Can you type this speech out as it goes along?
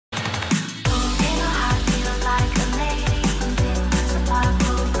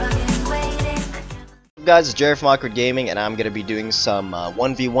Guys, it's Jared from Awkward Gaming, and I'm going to be doing some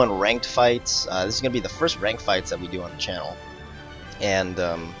 1v1 ranked fights. This is going to be the first ranked fights that we do on the channel. And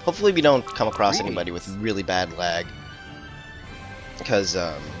hopefully we don't come across anybody with really bad lag. Because,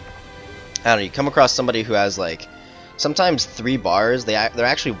 I don't know, you come across somebody who has, like, sometimes 3 bars. They're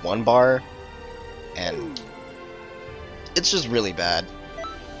actually 1 bar. And it's just really bad.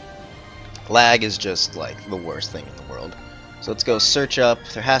 Lag is just, like, the worst thing in the world. So let's go search up.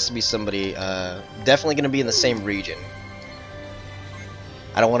 There has to be somebody, definitely going to be in the same region.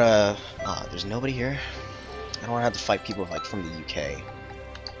 I don't want to, there's nobody here. I don't want to have to fight people like from the UK.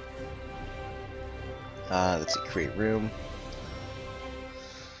 Let's see, create room.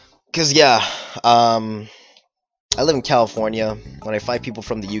 Because yeah, I live in California. When I fight people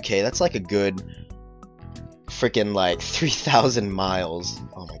from the UK, that's like a good freaking like 3,000 miles.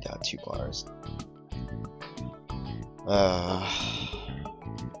 Oh my god, 2 bars. Do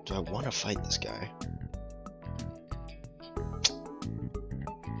I want to fight this guy?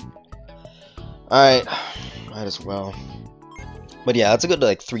 Alright, might as well. But yeah, that's a good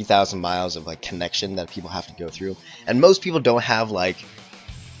like 3,000 miles of like connection that people have to go through. And most people don't have like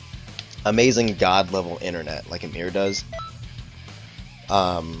amazing god level internet like Amir does.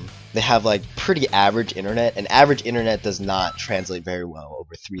 They have like pretty average internet, and average internet does not translate very well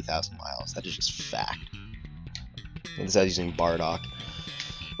over 3,000 miles. That is just fact. And this guy's using Bardock,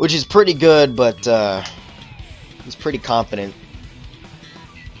 which is pretty good, but he's pretty competent.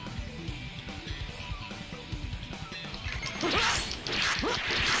 The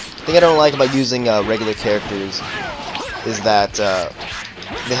thing I don't like about using regular characters is that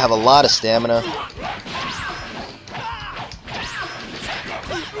they have a lot of stamina.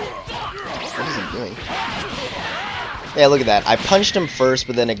 What is he doing? Yeah, look at that. I punched him first,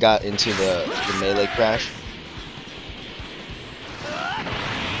 but then it got into the melee crash.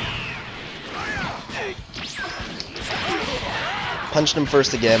 Punched him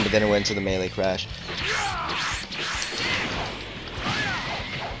first again, but then it went to the melee crash.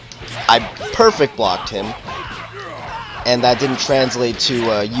 I perfect blocked him, and that didn't translate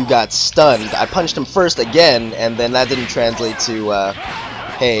to you got stunned. I punched him first again, and then that didn't translate to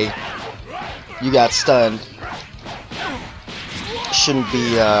hey, you got stunned. Shouldn't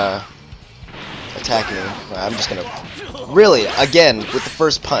be attacking me. I'm just gonna really again with the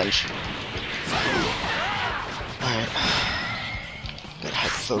first punch. Alright. Gotta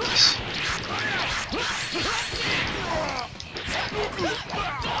have to focus.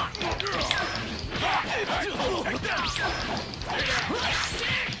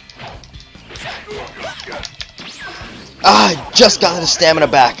 I just got his stamina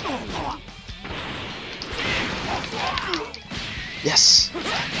back. Yes.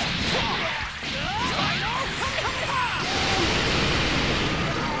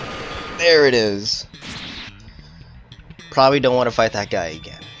 There it is. Probably don't want to fight that guy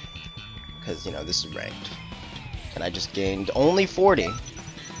again, because you know this is ranked, and I just gained only 40.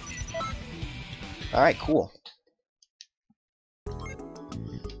 All right, cool.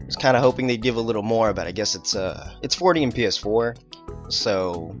 Was kind of hoping they'd give a little more, but I guess it's 40 in PS4,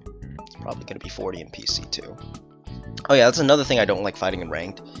 so it's probably gonna be 40 in PC too. Oh yeah, that's another thing I don't like fighting in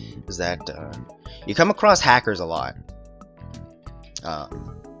ranked, is that you come across hackers a lot.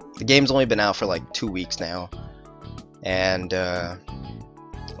 The game's only been out for like 2 weeks now. And a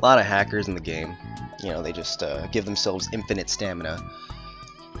lot of hackers in the game, you know, they just give themselves infinite stamina,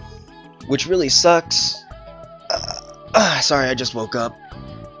 which really sucks. Sorry, I just woke up.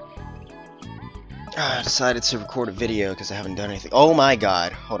 I decided to record a video because I haven't done anything. Oh my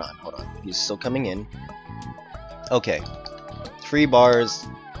god, hold on. He's still coming in. Okay, 3 bars.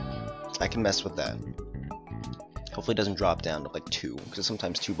 I can mess with that. Hopefully it doesn't drop down to like 2, because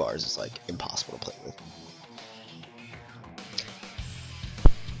sometimes 2 bars is like impossible to play with.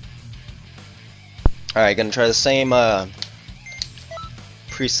 Alright, gonna try the same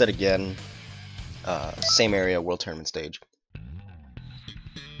preset again. Same area, World Tournament stage.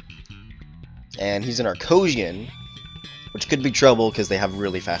 And he's an Arcosian, which could be trouble because they have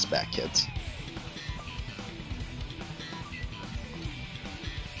really fast back kits.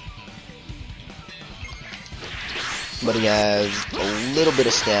 But he has a little bit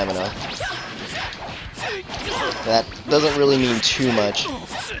of stamina. That doesn't really mean too much,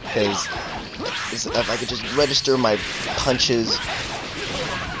 because if I could just register my punches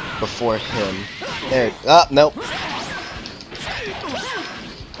before him. There. Ah, nope.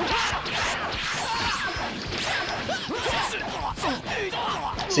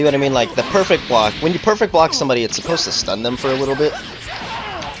 See what I mean? Like the perfect block. When you perfect block somebody, it's supposed to stun them for a little bit.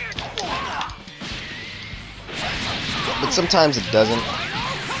 But sometimes it doesn't.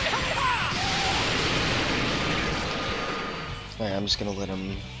 I'm just gonna let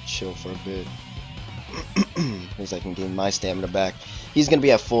him chill for a bit. At least I can gain my stamina back. He's gonna be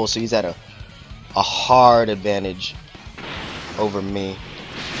at full, so he's at a hard advantage over me.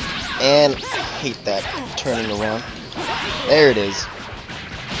 And I hate that turning around. There it is.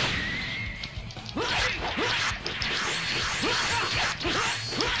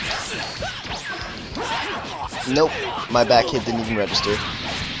 Nope, my back hit didn't even register.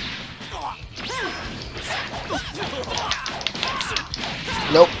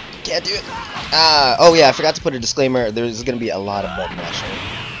 Nope, can't do it. Oh yeah, I forgot to put a disclaimer. There's gonna be a lot of button mashing.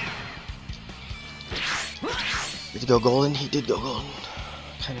 Did he go golden? He did go golden.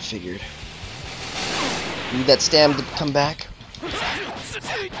 Kind of figured. Need that stam to come back.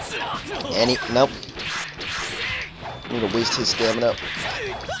 And he, nope. I'm gonna waste his stamina.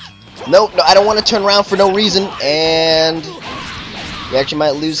 Nope, no, I don't want to turn around for no reason, and we actually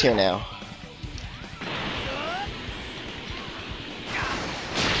might lose here now.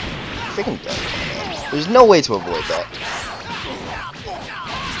 Freaking dead. There's no way to avoid that.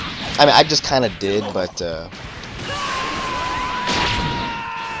 I mean, I just kind of did, but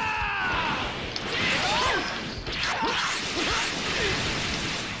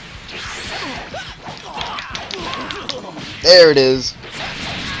there it is.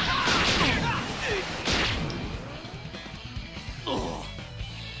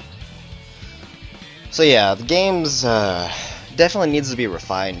 So yeah, the game's definitely needs to be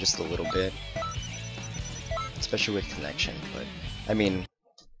refined just a little bit, especially with connection. But I mean,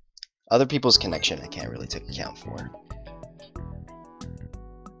 other people's connection I can't really take account for.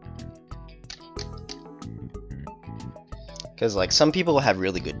 Because like some people will have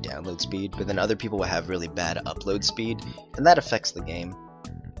really good download speed, but then other people will have really bad upload speed, and that affects the game.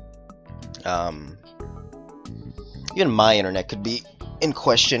 Even my internet could be in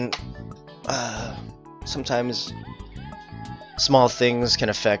question. Sometimes small things can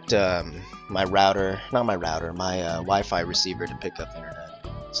affect my router, not my router, my Wi-Fi receiver to pick up internet.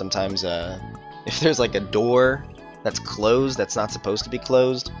 Sometimes if there's like a door that's closed that's not supposed to be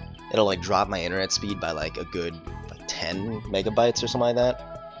closed, it'll like drop my internet speed by like a good 10 megabytes or something like that.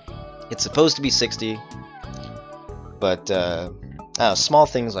 It's supposed to be 60, but small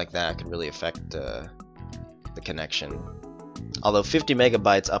things like that could really affect the connection. Although 50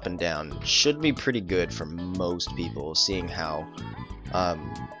 megabytes up and down should be pretty good for most people, seeing how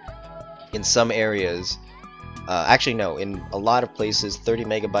in some areas, actually no, in a lot of places 30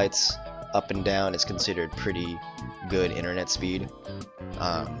 megabytes up and down is considered pretty good internet speed.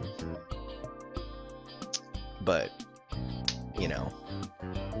 But you know,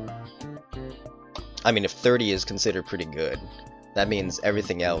 I mean, if 30 is considered pretty good, that means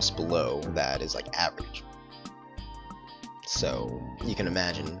everything else below that is like average. So you can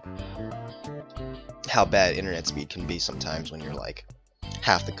imagine how bad internet speed can be sometimes when you're like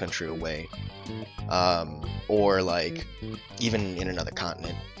half the country away, or like even in another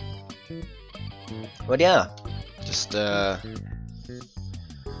continent. But yeah, just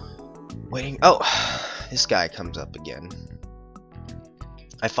waiting. Oh, this guy comes up again.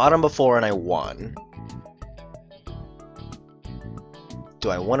 I fought him before and I won. Do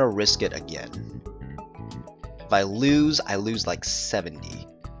I want to risk it again? If I lose like 70,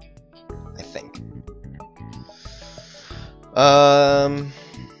 I think.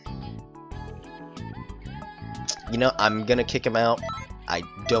 You know, I'm gonna kick him out. I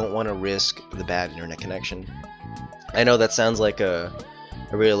don't want to risk the bad internet connection. I know that sounds like a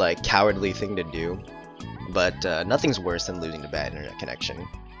really like cowardly thing to do, but nothing's worse than losing to bad internet connection.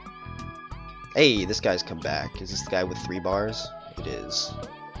 Hey, this guy's come back. Is this the guy with 3 bars? It is.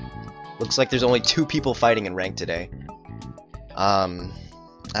 Looks like there's only 2 people fighting in ranked today. I don't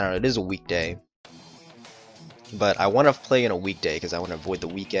know, it is a weekday. But I want to play in a weekday because I want to avoid the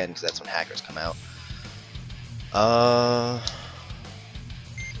weekend because that's when hackers come out.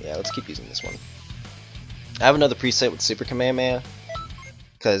 Yeah, let's keep using this one. I have another preset with Super Kamehameha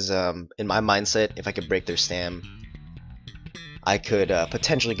because in my mindset, if I could break their stam, I could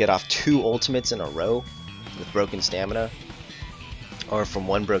potentially get off 2 ultimates in a row with broken stamina, or from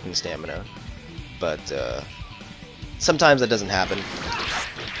 1 broken stamina, but sometimes that doesn't happen.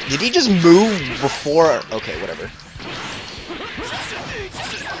 Did he just move before? Okay, whatever.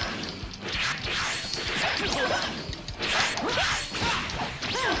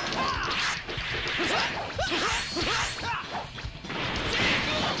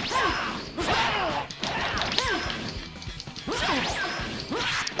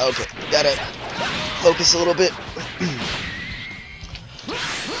 Okay, gotta focus a little bit.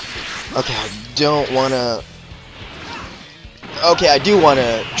 Okay, I don't wanna... Okay, I do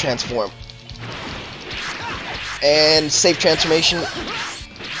wanna transform. And safe transformation.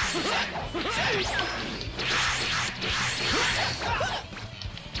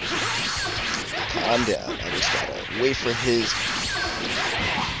 Calm down. I just gotta wait for his...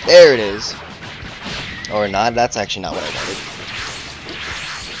 There it is. Or not. That's actually not what I wanted.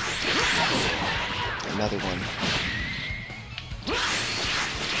 Another one.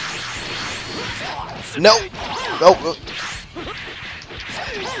 No! Oh!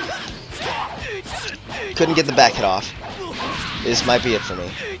 Couldn't get the back hit off. This might be it for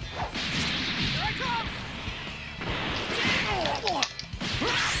me.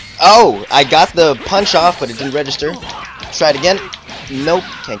 Oh! I got the punch off, but it didn't register. Let's try it again. Nope.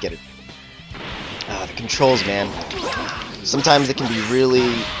 Can't get it. Ah, the controls, man. Sometimes it can be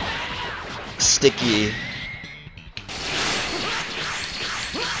really sticky.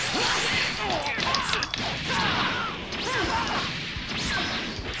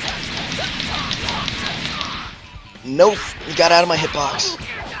 Nope, he got out of my hitbox.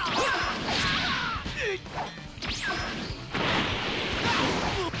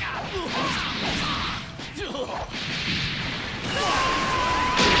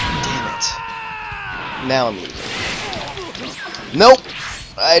 Damn it. Now I'm losing. Nope,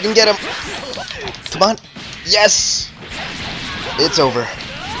 I didn't get him. Come on. Yes! It's over.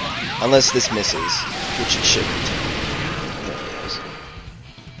 Unless this misses, which it shouldn't.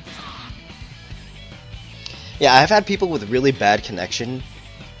 Yeah, I've had people with really bad connection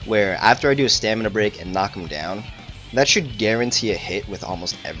where after I do a stamina break and knock them down, that should guarantee a hit with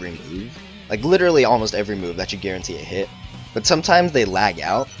almost every move. Like literally almost every move, that should guarantee a hit. But sometimes they lag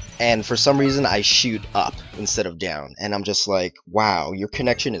out, and for some reason I shoot up instead of down. And I'm just like, wow, your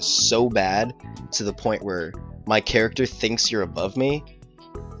connection is so bad to the point where my character thinks you're above me.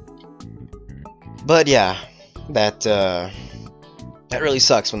 But yeah, that really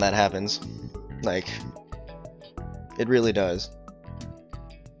sucks when that happens. Like... It really does.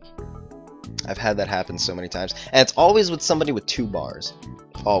 I've had that happen so many times. And it's always with somebody with 2 bars.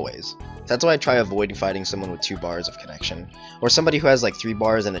 Always. That's why I try avoiding fighting someone with 2 bars of connection. Or somebody who has like 3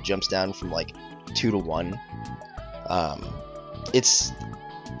 bars and it jumps down from like 2 to 1. It's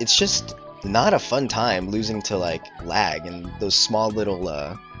just not a fun time losing to like lag and those small little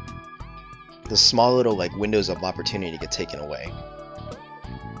like windows of opportunity get taken away.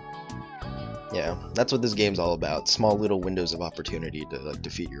 Yeah, that's what this game's all about. Small little windows of opportunity to like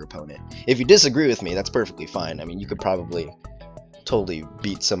defeat your opponent. If you disagree with me, that's perfectly fine. I mean, you could probably totally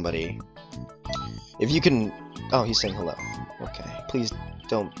beat somebody. If you can... Oh, he's saying hello. Okay, please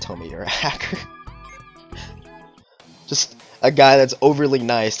don't tell me you're a hacker. Just a guy that's overly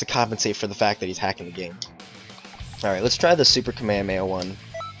nice to compensate for the fact that he's hacking the game. Alright, let's try the Super Kamehameha one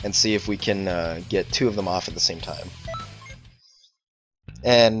and see if we can get 2 of them off at the same time.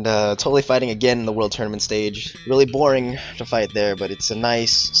 And totally fighting again in the World Tournament stage. Really boring to fight there, but it's a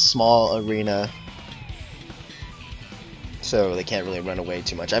nice, small arena. So they can't really run away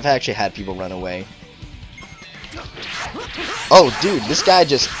too much. I've actually had people run away. Oh, dude, this guy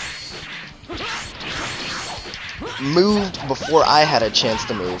just moved before I had a chance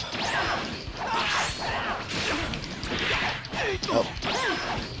to move. Oh.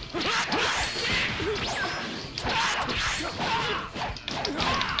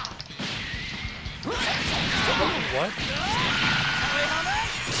 What?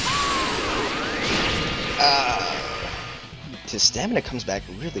 His stamina comes back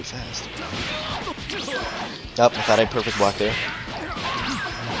really fast. Oh, I thought I perfect block there.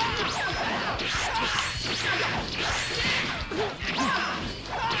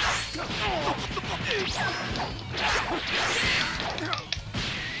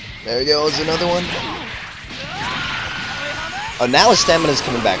 There goes another one. Oh, now his stamina's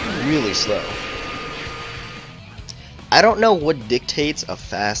coming back really slow. I don't know what dictates a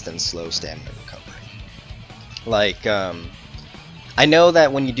fast and slow stamina recovery. Like, I know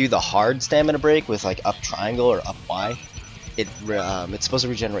that when you do the hard stamina break with like up triangle or up Y, it's supposed to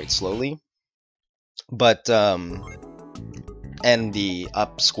regenerate slowly. But and the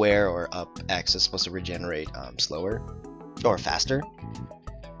up square or up X is supposed to regenerate slower or faster.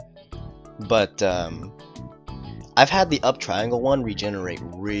 But I've had the up triangle one regenerate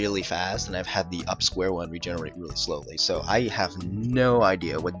really fast, and I've had the up square one regenerate really slowly. So I have no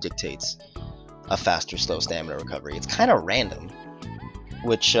idea what dictates a fast or slow stamina recovery. It's kind of random,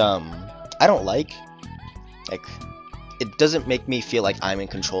 which I don't like. Like, it doesn't make me feel like I'm in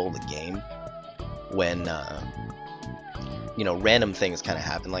control of the game when you know, random things kind of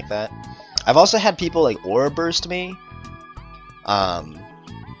happen like that. I've also had people like aura burst me,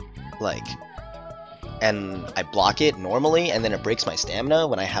 like, and I block it normally, and then it breaks my stamina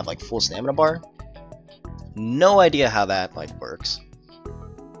when I have like full stamina bar. No idea how that like works.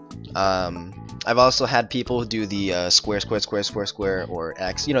 I've also had people do the square, square, square, square, square, or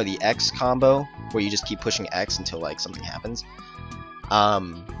X. You know, the X combo, where you just keep pushing X until like something happens.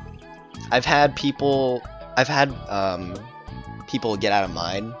 I've had people get out of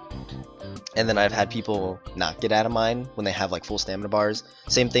mine, and then I've had people not get out of mine when they have like full stamina bars.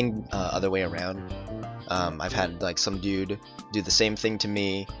 Same thing, other way around. I've had like some dude do the same thing to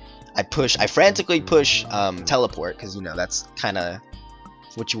me. I frantically push teleport, because you know that's kind of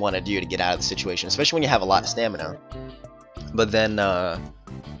what you want to do to get out of the situation, especially when you have a lot of stamina. But then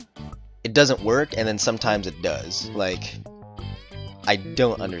it doesn't work, and then sometimes it does. Like, I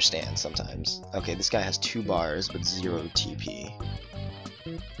don't understand sometimes. Okay, this guy has 2 bars but 0 TP.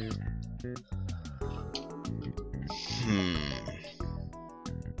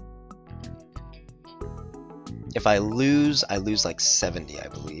 If I lose like 70, I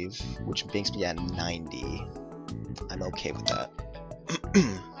believe, which makes me at 90. I'm okay with that.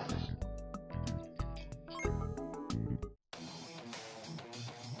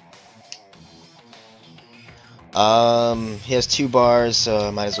 He has 2 bars, so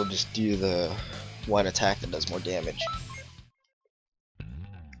I might as well just do the one attack that does more damage.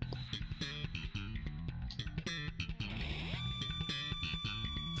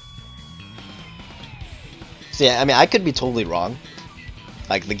 So yeah, I mean, I could be totally wrong.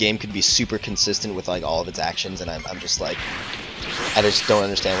 Like, the game could be super consistent with like all of its actions, and I'm just like, I just don't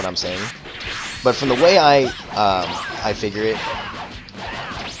understand what I'm saying. But from the way I figure it,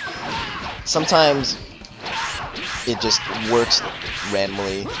 sometimes it just works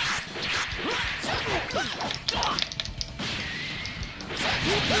randomly.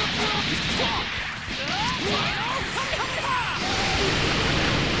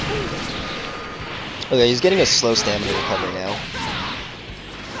 Okay, he's getting a slow stamina recovery now.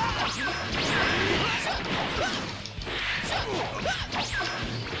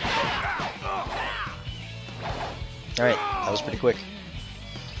 Alright, that was pretty quick.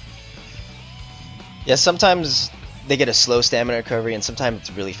 Yeah, sometimes they get a slow stamina recovery and sometimes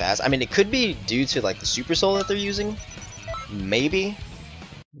it's really fast. I mean, it could be due to like the super soul that they're using. Maybe.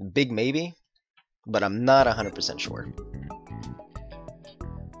 Big maybe. But I'm not 100% sure.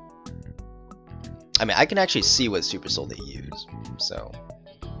 I mean, I can actually see what super soul they use. So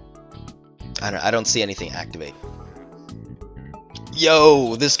I don't see anything activate.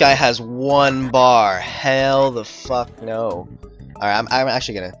 Yo, this guy has 1 bar. Hell the fuck no. Alright, I'm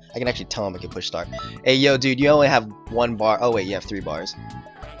actually gonna, I can actually tell him I can push start. Hey, yo, dude, you only have 1 bar. Oh wait, you have 3 bars.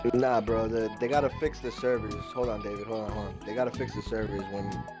 Nah, bro, they gotta fix the servers. Hold on, David, hold on. They gotta fix the servers.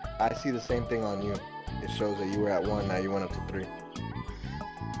 When I see the same thing on you, it shows that you were at 1, now you went up to 3.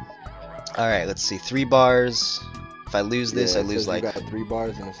 Alright, let's see, 3 bars. If I lose this, I lose like... you got 3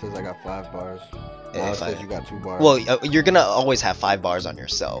 bars, and it says I got 5 bars. Now it says you got 2 bars. Well, you're gonna always have 5 bars on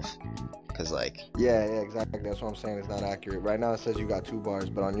yourself. Cause like... Yeah, exactly. That's what I'm saying. It's not accurate. Right now it says you got 2 bars,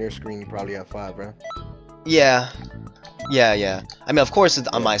 but on your screen you probably have 5, right? Yeah. Yeah. I mean, of course,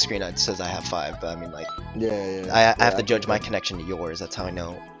 on my screen it says I have 5, but I mean, like... Yeah. I have to judge my connection to yours. That's how I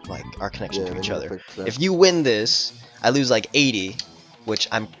know, like, our connection to each other. If you win this, I lose like 80, which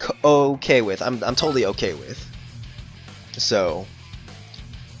I'm okay with. I'm totally okay with. So...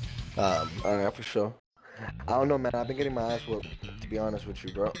 Alright, for sure. I don't know, man. I've been getting my ass whooped, to be honest with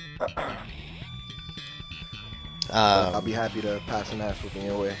you, bro. I'll be happy to pass an ass whooping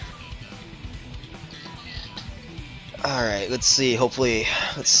your way. Alright, let's see. Hopefully,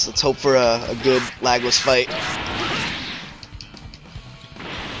 let's hope for a good lagless fight.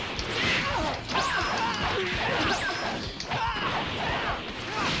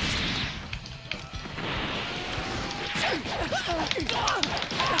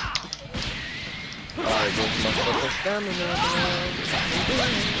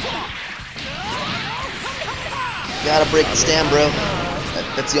 Gotta break the stam, bro.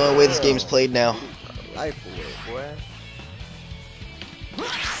 That's the only way this game's played now. Life away, boy.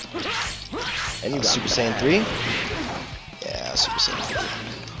 And you got Super Saiyan 3? Yeah, Super Saiyan 3.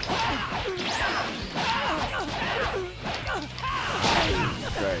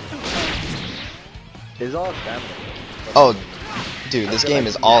 Right. It's all stamina. Oh, dude, this game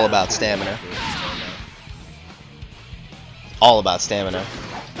is all about stamina. All about stamina.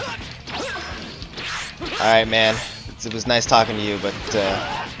 Alright, man. It was nice talking to you, but,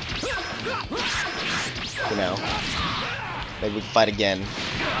 you know, maybe we can fight again.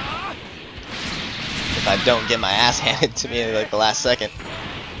 If I don't get my ass handed to me in, like, the last second.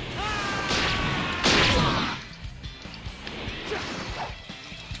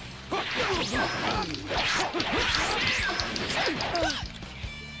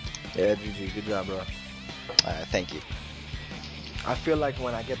 Yeah, GG. Good job, bro. Thank you. I feel like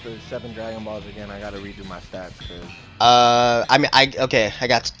when I get the 7 Dragon Balls again, I gotta redo my stats, cause... I mean, okay, I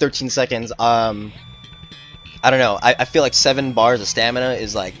got 13 seconds. I don't know. I feel like 7 bars of stamina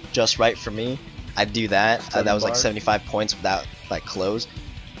is like just right for me. I'd do that. That was like 75 points without like close.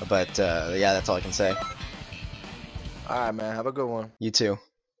 But yeah, that's all I can say. Alright, man. Have a good one. You too.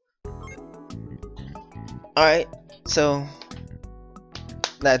 Alright, so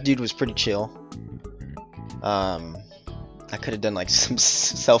that dude was pretty chill. I could have done like some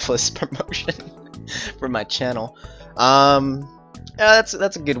selfless promotion for my channel. Yeah,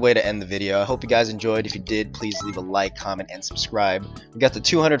 that's a good way to end the video. I hope you guys enjoyed. If you did, please leave a like, comment, and subscribe. We got the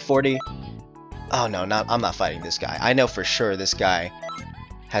 240. Oh no, I'm not fighting this guy. I know for sure this guy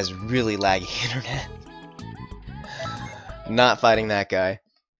has really laggy internet. Not fighting that guy.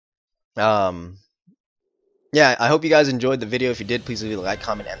 Yeah, I hope you guys enjoyed the video. If you did, please leave a like,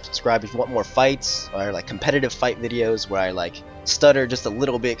 comment, and subscribe. If you want more fights or like competitive fight videos where I like stutter just a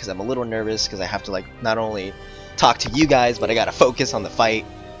little bit because I'm a little nervous because I have to like not only talk to you guys but I gotta focus on the fight.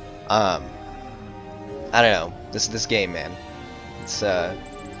 I don't know. This game, man. It's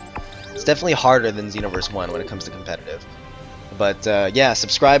definitely harder than Xenoverse 1 when it comes to competitive. But yeah,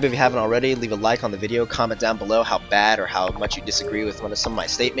 subscribe if you haven't already. Leave a like on the video. Comment down below how bad or how much you disagree with some of my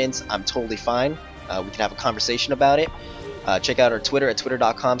statements. I'm totally fine. We can have a conversation about it. Check out our Twitter at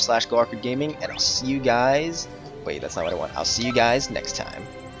twitter.com/GoArcadeGaming, and I'll see you guys... Wait, that's not what I want. I'll see you guys next time.